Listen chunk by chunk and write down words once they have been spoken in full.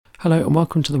Hello and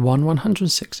welcome to the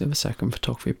 160th of a second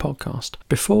photography podcast.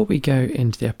 Before we go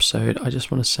into the episode, I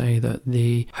just want to say that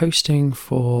the hosting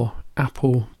for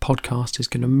Apple Podcast is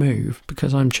going to move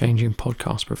because I'm changing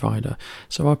podcast provider.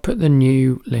 So I'll put the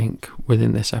new link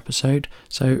within this episode.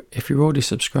 So if you're already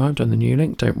subscribed on the new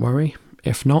link, don't worry.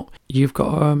 If not, you've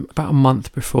got about a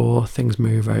month before things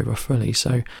move over fully.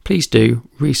 So please do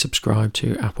resubscribe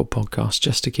to Apple Podcasts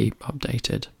just to keep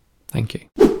updated. Thank you.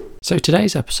 So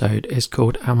today's episode is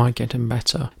called Am I Getting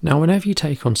Better? Now, whenever you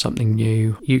take on something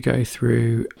new, you go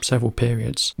through several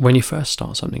periods. When you first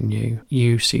start something new,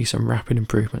 you see some rapid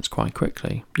improvements quite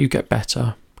quickly. You get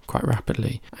better quite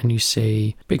rapidly and you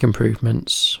see big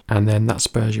improvements, and then that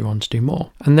spurs you on to do more.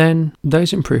 And then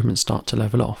those improvements start to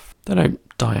level off. They don't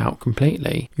die out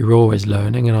completely. You're always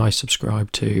learning, and I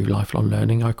subscribe to lifelong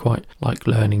learning. I quite like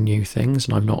learning new things,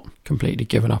 and I've not completely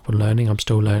given up on learning. I'm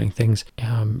still learning things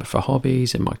for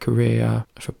hobbies, in my career,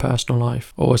 for personal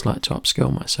life. I always like to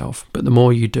upskill myself, but the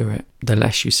more you do it, the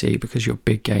less you see, because your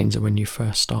big gains are when you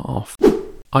first start off.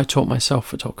 I taught myself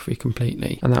photography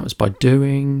completely, and that was by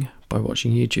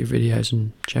watching YouTube videos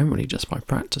and generally just by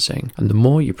practicing. And the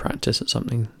more you practice at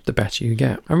something, the better you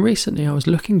get. And recently I was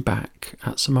looking back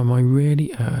at some of my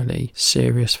really early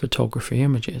serious photography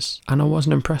images, and I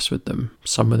wasn't impressed with them.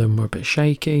 Some of them were a bit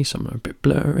shaky, some were a bit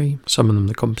blurry, some of them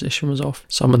the composition was off,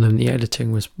 some of them the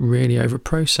editing was really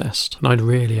over-processed, and I'd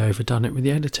really overdone it with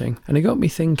the editing. And it got me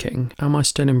thinking, am I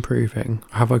still improving?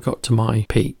 Have I got to my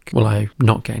peak? Will I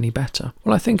not get any better?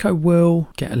 Well, I think I will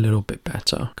get a little bit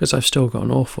better, because I've still got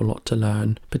an awful lot to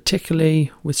learn,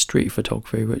 particularly with street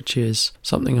photography, which is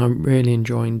something I'm really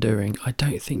enjoying doing. I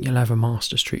don't think you'll ever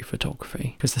master street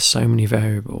photography because there's so many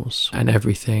variables and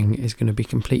everything is going to be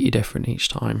completely different each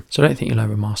time. So I don't think you'll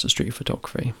ever master street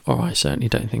photography, or I certainly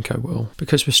don't think I will,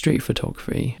 because with street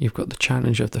photography you've got the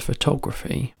challenge of the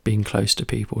photography, being close to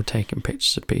people, taking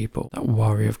pictures of people, that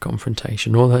worry of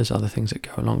confrontation, all those other things that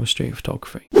go along with street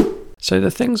photography. So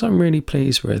the things I'm really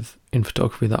pleased with in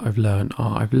photography that I've learned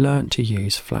are I've learned to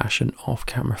use flash and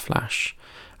off-camera flash.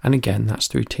 And again, that's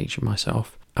through teaching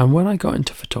myself. And when I got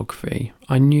into photography,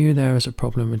 I knew there was a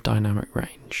problem with dynamic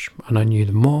range. And I knew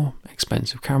the more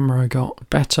expensive camera I got, the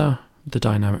better the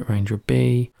dynamic range would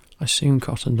be. I soon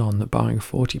cottoned on that buying a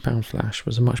 £40 flash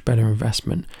was a much better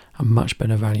investment and much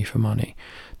better value for money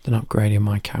than upgrading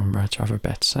my camera to have a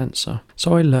better sensor.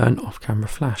 So I learned off-camera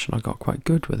flash and I got quite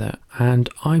good with it. And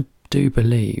I do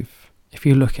believe if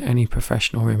you look at any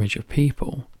professional image of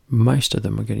people, most of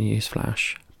them are going to use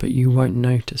flash, but you won't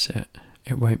notice it.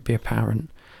 It won't be apparent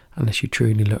unless you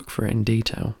truly look for it in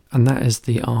detail. And that is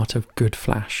the art of good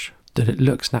flash, that it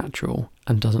looks natural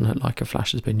and doesn't look like a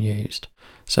flash has been used.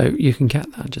 So you can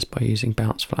get that just by using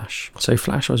bounce flash. So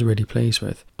flash I was really pleased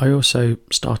with. I also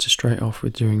started straight off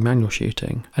with doing manual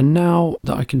shooting. And now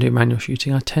that I can do manual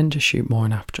shooting, I tend to shoot more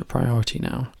in aperture priority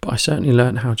now. But I certainly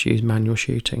learned how to use manual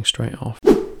shooting straight off.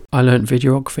 I learned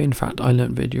videography. In fact, I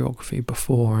learned videography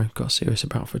before I got serious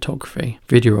about photography.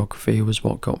 Videography was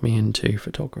what got me into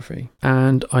photography.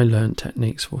 And I learned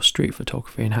techniques for street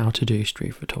photography and how to do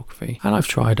street photography. And I've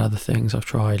tried other things. I've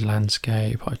tried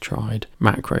landscape, I tried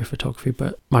macro photography,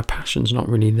 but my passion's not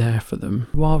really there for them.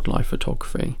 Wildlife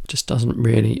photography just doesn't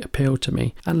really appeal to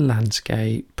me. And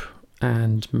landscape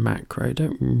and macro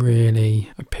don't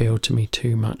really appeal to me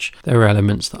too much. There are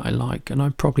elements that I like, and I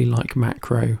probably like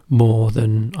macro more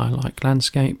than I like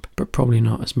landscape, but probably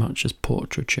not as much as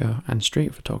portraiture and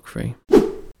street photography.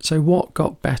 So what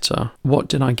got better? What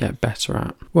did I get better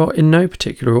at? Well, in no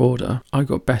particular order, I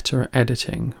got better at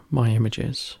editing my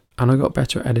images. And I got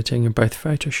better at editing in both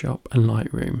Photoshop and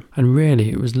Lightroom. And really,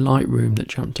 it was Lightroom that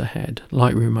jumped ahead.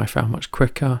 Lightroom I found much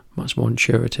quicker, much more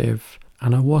intuitive,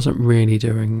 and I wasn't really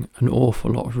doing an awful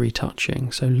lot of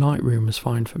retouching, so Lightroom was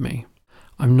fine for me.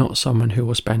 I'm not someone who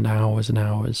will spend hours and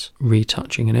hours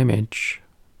retouching an image,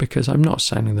 because I'm not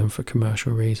selling them for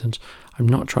commercial reasons. I'm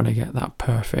not trying to get that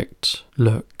perfect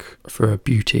look for a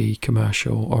beauty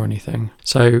commercial or anything.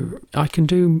 So I can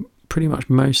do pretty much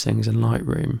most things in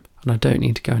Lightroom, and I don't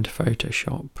need to go into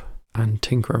Photoshop and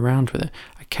tinker around with it.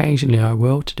 Occasionally I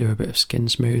will, to do a bit of skin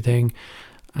smoothing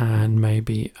and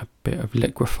maybe a bit of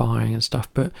liquefying and stuff,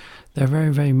 but they're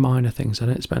very, very minor things. I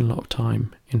don't spend a lot of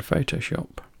time in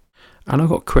Photoshop. And I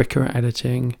got quicker at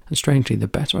editing, and strangely, the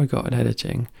better I got at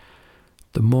editing,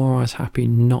 the more I was happy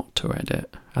not to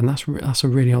edit. And that's a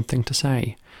really odd thing to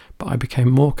say, but I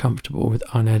became more comfortable with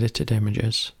unedited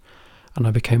images, and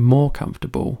I became more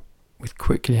comfortable with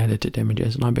quickly edited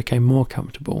images, and I became more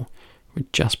comfortable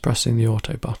with just pressing the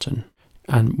auto button.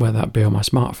 And whether that be on my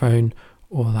smartphone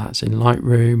or that's in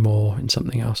Lightroom or in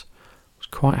something else, I was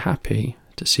quite happy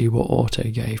to see what auto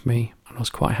gave me. and I was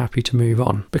quite happy to move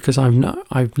on, because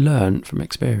I've learned from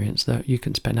experience that you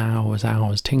can spend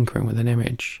hours tinkering with an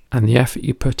image, and the effort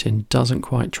you put in doesn't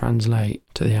quite translate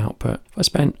to the output. If I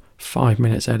spent 5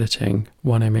 minutes editing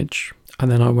one image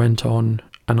and then I went on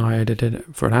and I edited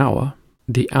it for an hour,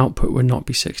 the output would not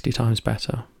be 60 times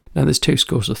better. Now, there's two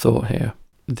schools of thought here.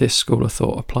 This school of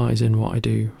thought applies in what I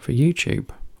do for YouTube.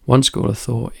 One school of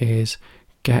thought is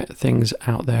get things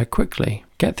out there quickly,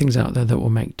 get things out there that will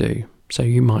make do. So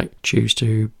you might choose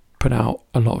to put out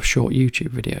a lot of short YouTube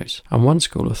videos. And one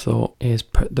school of thought is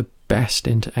put the best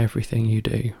into everything you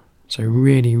do. So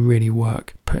really, really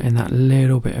work. Put in that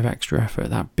little bit of extra effort,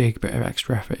 that big bit of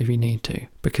extra effort if you need to,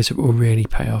 because it will really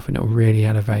pay off and it will really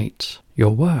elevate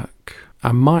your work.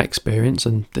 And my experience,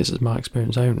 and this is my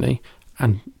experience only,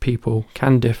 and people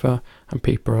can differ and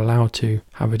people are allowed to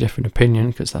have a different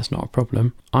opinion because that's not a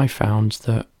problem. I found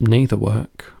that neither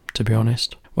work, to be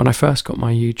honest. When I first got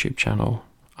my YouTube channel,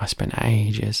 I spent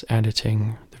ages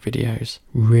editing the videos,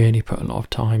 really put a lot of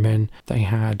time in. They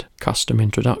had custom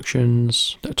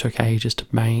introductions that took ages to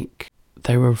make.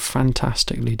 They were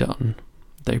fantastically done.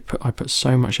 I put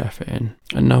so much effort in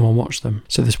and no one watched them.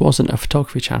 So this wasn't a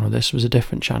photography channel, this was a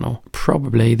different channel.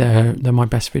 Probably they're my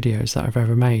best videos that I've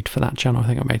ever made. For that channel, I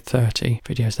think I made 30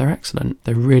 videos. They're excellent.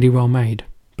 They're really well made,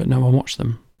 but no one watched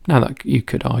them. Now, that you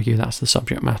could argue that's the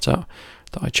subject matter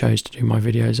that I chose to do my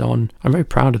videos on. I'm very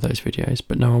proud of those videos,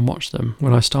 but no one watched them.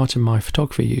 When I started my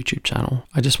photography YouTube channel,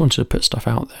 I just wanted to put stuff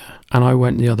out there, and I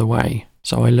went the other way.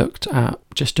 So I looked at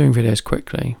just doing videos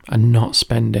quickly and not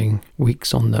spending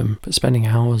weeks on them, but spending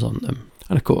hours on them.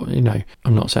 And of course,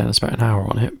 I'm not saying I spent an hour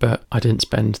on it, but I didn't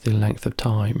spend the length of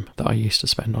time that I used to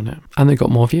spend on it. And they got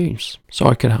more views, so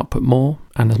I could output more.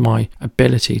 And as my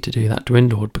ability to do that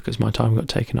dwindled because my time got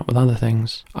taken up with other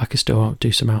things, I could still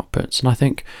do some outputs. And I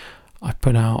think I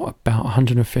put out about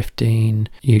 115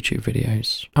 YouTube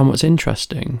videos. And what's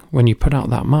interesting when you put out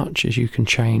that much is you can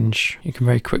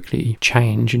very quickly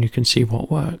change and you can see what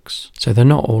works. So they're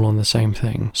not all on the same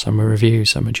thing. Some are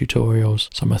reviews, some are tutorials,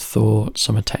 some are thoughts,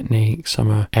 some are techniques, some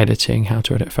are editing, how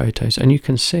to edit photos. And you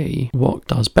can see what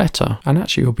does better. And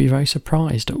actually you'll be very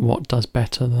surprised at what does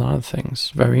better than other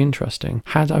things. Very interesting.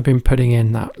 Had I been putting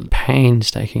in that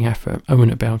painstaking effort, I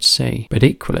wouldn't be able to see. But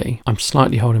equally, I'm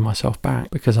slightly holding myself back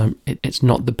because it's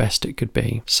not the best it could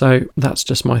be. So that's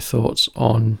just my thoughts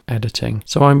on editing.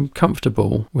 So I'm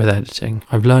comfortable with editing.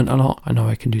 I've learned a lot. I know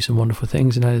I can do some wonderful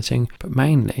things in editing, but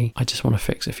mainly I just want to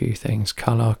fix a few things: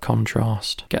 color,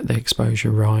 contrast, get the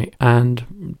exposure right,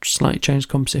 and slightly change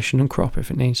composition and crop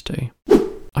if it needs to.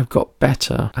 I've got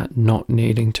better at not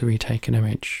needing to retake an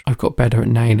image. I've got better at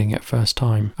nailing it first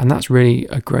time, and that's really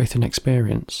a growth in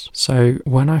experience. So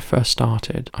when I first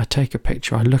started, I'd take a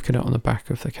picture, I'd look at it on the back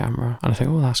of the camera, and I think,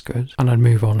 oh, that's good, and I'd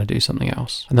move on and do something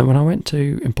else. And then when I went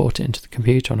to import it into the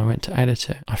computer and I went to edit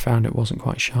it, I found it wasn't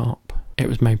quite sharp. It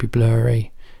was maybe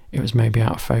blurry, it was maybe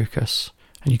out of focus.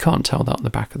 And you can't tell that on the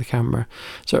back of the camera.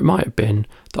 So it might have been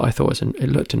that I thought it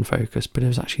looked in focus, but it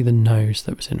was actually the nose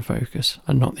that was in focus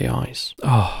and not the eyes.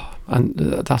 Oh, and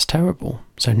that's terrible.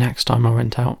 So next time I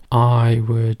went out, I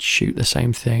would shoot the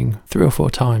same thing 3 or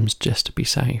 4 times just to be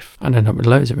safe and end up with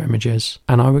loads of images.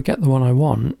 And I would get the one I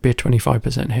want, be a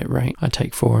 25% hit rate. I'd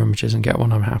take 4 images and get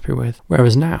one I'm happy with.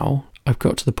 Whereas now, I've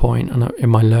got to the point in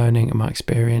my learning and my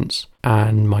experience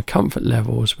and my comfort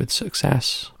levels with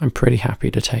success, I'm pretty happy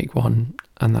to take one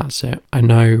and that's it. I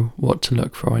know what to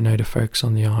look for. I know to focus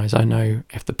on the eyes. I know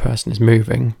if the person is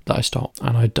moving that I stop,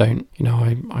 and I don't,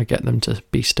 I get them to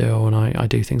be still, and I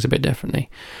do things a bit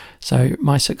differently. So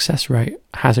my success rate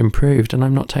has improved, and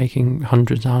I'm not taking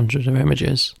hundreds and hundreds of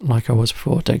images like I was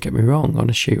before. Don't get me wrong, on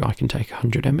a shoot I can take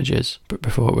 100 images, but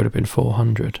before it would have been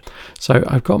 400. So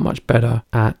I've got much better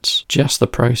at just the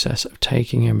process of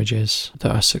taking images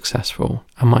that are successful,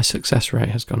 and my success rate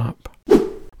has gone up.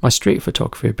 My street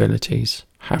photography abilities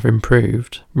have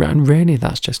improved, and really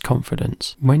that's just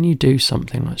confidence. When you do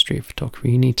something like street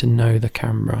photography, you need to know the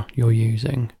camera you're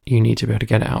using. You need to be able to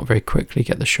get it out very quickly,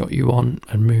 get the shot you want,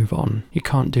 and move on. You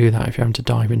can't do that if you're having to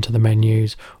dive into the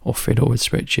menus or fiddle with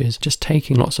switches. Just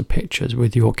taking lots of pictures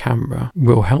with your camera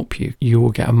will help you. You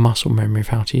will get a muscle memory of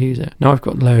how to use it. Now, I've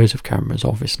got loads of cameras,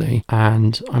 obviously,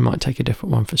 and I might take a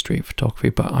different one for street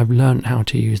photography, but I've learned how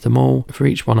to use them all. For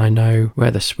each one, I know where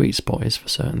the sweet spot is for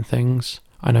certain things.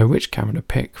 I know which camera to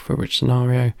pick for which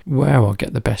scenario, where I'll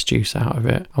get the best use out of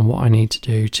it, and what I need to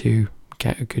do to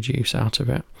get a good use out of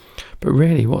it. But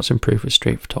really what's improved with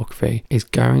street photography is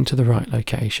going to the right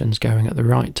locations, going at the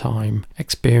right time.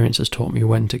 Experience has taught me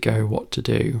when to go, what to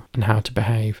do, and how to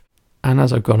behave. And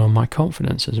as I've gone on, my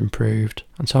confidence has improved.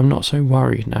 And so I'm not so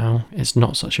worried now. It's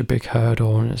not such a big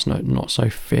hurdle, and it's not so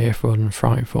fearful and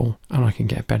frightful. And I can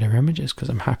get better images because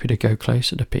I'm happy to go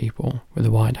closer to people with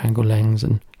a wide angle lens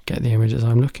and get the images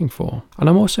I'm looking for. And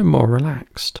I'm also more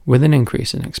relaxed. With an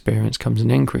increase in experience comes an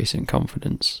increase in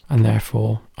confidence. And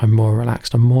therefore, I'm more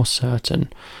relaxed. I'm more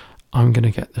certain I'm going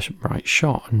to get the right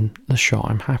shot and the shot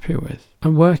I'm happy with.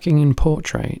 And working in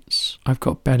portraits, I've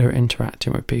got better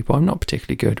interacting with people. I'm not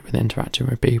particularly good with interacting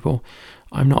with people.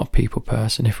 I'm not a people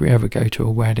person. If we ever go to a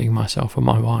wedding, myself or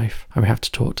my wife, and we have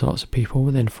to talk to lots of people,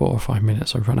 within 4 or 5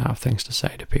 minutes I run out of things to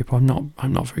say to people.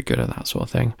 I'm not very good at that sort of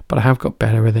thing. But I have got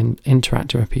better with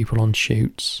interacting with people on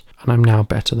shoots, and I'm now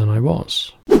better than I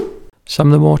was. Some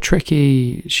of the more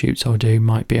tricky shoots I'll do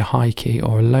might be a high key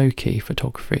or a low key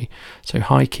photography. So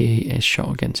high key is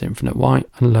shot against infinite white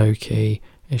and low key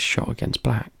is shot against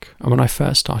black. And when I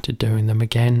first started doing them,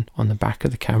 again, on the back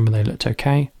of the camera they looked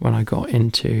okay. When I got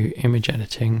into image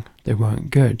editing, they weren't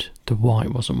good. The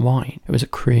white wasn't white. It was a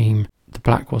cream. The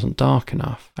black wasn't dark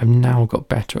enough. I've now got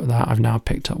better at that. I've now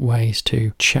picked up ways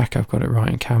to check I've got it right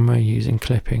in camera using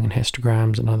clipping and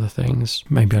histograms and other things,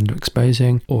 maybe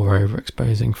underexposing or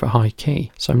overexposing for high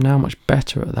key. So I'm now much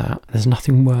better at that. There's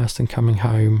nothing worse than coming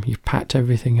home, you've packed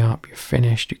everything up, you're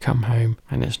finished, you come home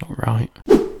and it's not right.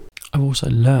 I've also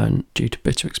learned, due to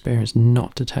bitter experience,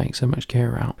 not to take so much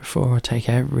gear out. Before I take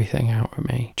everything out with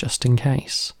me, just in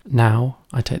case. Now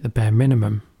I take the bare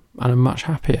minimum. And I'm much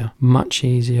happier, much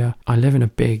easier. I live in a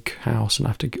big house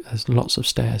and there's lots of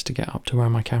stairs to get up to where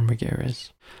my camera gear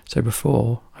is. So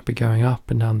before, I'd be going up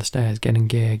and down the stairs, getting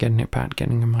gear, getting it packed,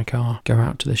 getting in my car, go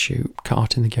out to the shoot,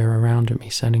 carting the gear around me,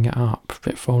 sending it up,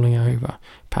 it falling over,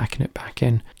 packing it back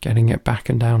in, getting it back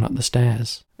and down up the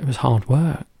stairs. It was hard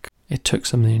work. It took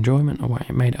some of the enjoyment away,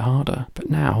 it made it harder. But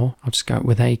now, I'll just go out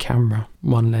with a camera,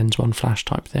 one lens, one flash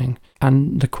type thing.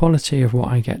 And the quality of what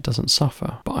I get doesn't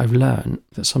suffer. But I've learned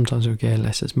that sometimes with gear,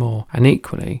 less is more. And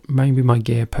equally, maybe my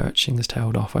gear purchasing has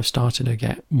tailed off. I've started to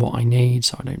get what I need,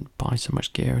 so I don't buy so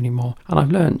much gear anymore. And I've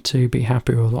learned to be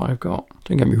happy with what I've got.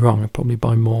 Don't get me wrong, I probably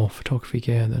buy more photography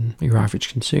gear than your average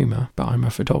consumer, but I'm a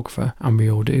photographer and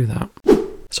we all do that.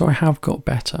 So I have got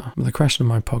better. The question of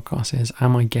my podcast is,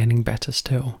 am I getting better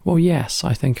still? Well, yes,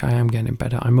 I think I am getting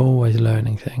better. I'm always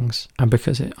learning things. And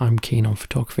because I'm keen on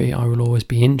photography, I will always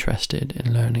be interested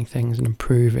in learning things and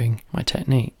improving my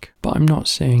technique. But I'm not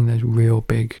seeing those real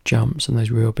big jumps and those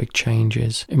real big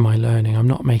changes in my learning. I'm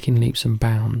not making leaps and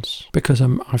bounds because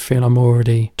I feel I'm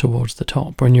already towards the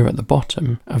top. When you're at the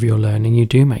bottom of your learning, you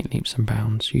do make leaps and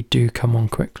bounds. You do come on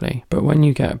quickly. But when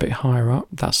you get a bit higher up,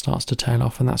 that starts to tail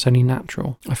off, and that's only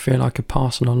natural. I feel I could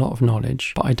pass on a lot of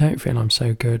knowledge, but I don't feel I'm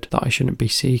so good that I shouldn't be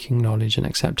seeking knowledge and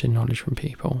accepting knowledge from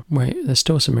people. There's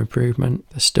still some improvement.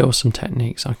 There's still some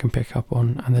techniques I can pick up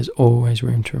on, and there's always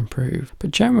room to improve. But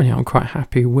generally, I'm quite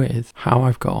happy with how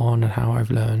I've got on and how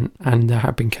I've learned, and there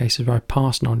have been cases where I've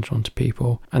passed knowledge on to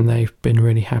people and they've been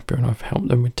really happy and I've helped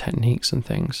them with techniques and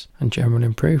things and general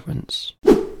improvements.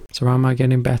 So am I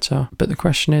getting better? But the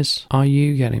question is, are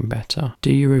you getting better?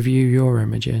 Do you review your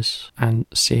images and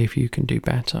see if you can do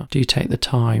better? Do you take the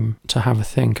time to have a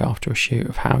think after a shoot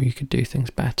of how you could do things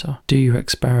better? Do you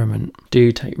experiment? Do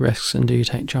you take risks and do you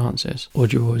take chances? Or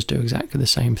do you always do exactly the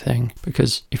same thing?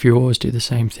 Because if you always do the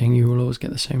same thing, you will always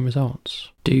get the same results.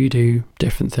 Do you do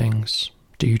different things?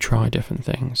 Do you try different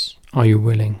things? Are you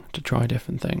willing to try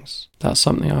different things? That's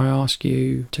something I ask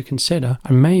you to consider.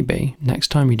 And maybe next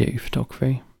time you do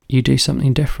photography, you do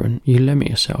something different. You limit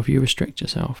yourself, you restrict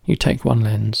yourself. You take one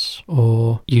lens,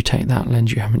 or you take that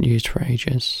lens you haven't used for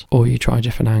ages, or you try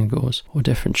different angles, or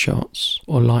different shots,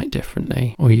 or light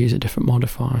differently, or use a different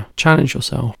modifier. Challenge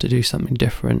yourself to do something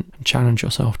different, and challenge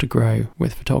yourself to grow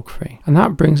with photography. And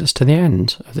that brings us to the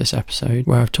end of this episode,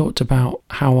 where I've talked about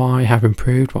how I have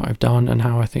improved, what I've done, and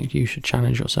how I think you should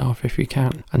challenge yourself if you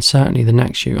can. And certainly the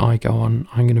next shoot I go on,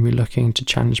 I'm going to be looking to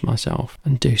challenge myself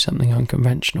and do something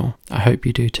unconventional. I hope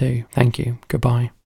you do too. Thank you. Goodbye.